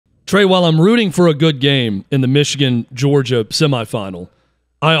Trey, while I'm rooting for a good game in the Michigan-Georgia semifinal,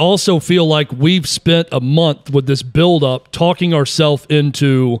 I also feel like we've spent a month with this build-up talking ourselves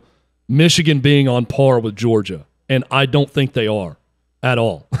into Michigan being on par with Georgia, and I don't think they are at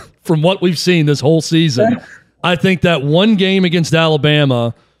all. From what we've seen this whole season, I think that one game against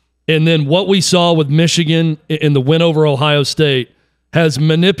Alabama and then what we saw with Michigan in the win over Ohio State has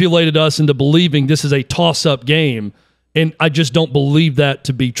manipulated us into believing this is a toss-up game, and I just don't believe that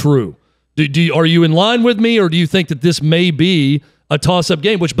to be true. Are you in line with me, or do you think that this may be a toss-up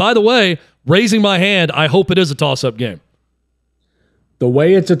game? Which, by the way, raising my hand, I hope it is a toss-up game. The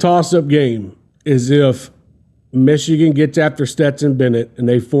way it's a toss-up game is if Michigan gets after Stetson Bennett and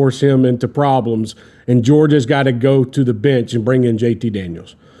they force him into problems, and Georgia's got to go to the bench and bring in JT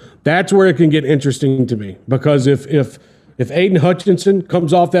Daniels. That's where it can get interesting to me, because if Aiden Hutchinson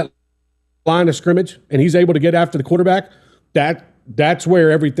comes off that line of scrimmage and he's able to get after the quarterback, that's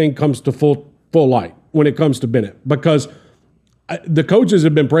where everything comes to full light when it comes to Bennett, because the coaches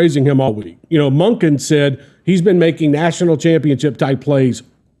have been praising him all week. You know, Monken said he's been making national championship type plays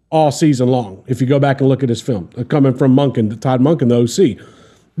all season long. If you go back and look at his film, coming from Monken, Todd Monken, the OC.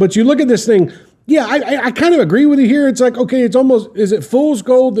 But you look at this thing. Yeah, I kind of agree with you here. It's like, okay, it's almost, is it fool's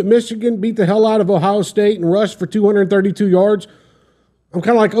gold that Michigan beat the hell out of Ohio State and rushed for 232 yards? I'm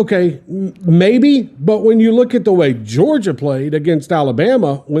kind of like, okay, maybe. But when you look at the way Georgia played against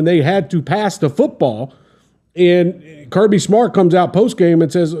Alabama, when they had to pass the football, and Kirby Smart comes out postgame and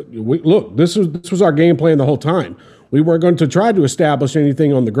says, look, this was our game plan the whole time. We weren't going to try to establish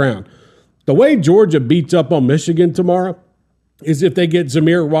anything on the ground. The way Georgia beats up on Michigan tomorrow is if they get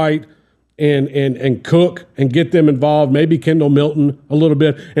Zamir White and Cook and get them involved, maybe Kendall Milton a little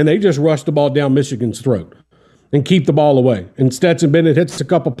bit, and they just rush the ball down Michigan's throat and keep the ball away. And Stetson Bennett hits a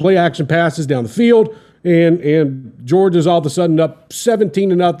couple play-action passes down the field, and Georgia's all of a sudden up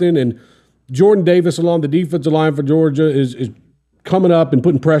 17-0, and Jordan Davis along the defensive line for Georgia is coming up and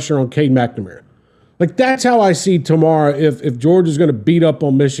putting pressure on Cade McNamara. Like, that's how I see tomorrow if Georgia's going to beat up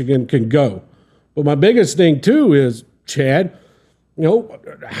on Michigan can go. But my biggest thing, too, is, Chad, you know,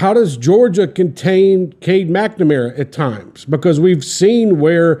 how does Georgia contain Cade McNamara at times? Because we've seen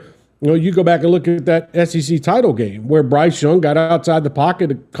where, you know, you go back and look at that SEC title game where Bryce Young got outside the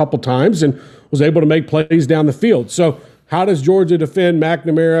pocket a couple times and was able to make plays down the field. So how does Georgia defend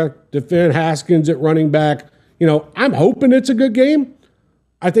McNamara, defend Haskins at running back? You know, I'm hoping it's a good game.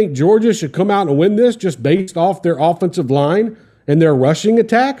 I think Georgia should come out and win this just based off their offensive line and their rushing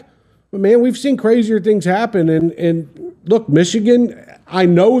attack. But, man, we've seen crazier things happen. And look, Michigan, I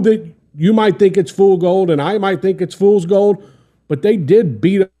know that you might think it's full gold and I might think it's fool's gold, but they did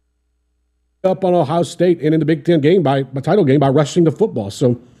beat up on Ohio State and in the Big Ten game title game by rushing the football.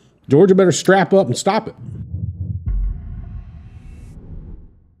 So Georgia better strap up and stop it.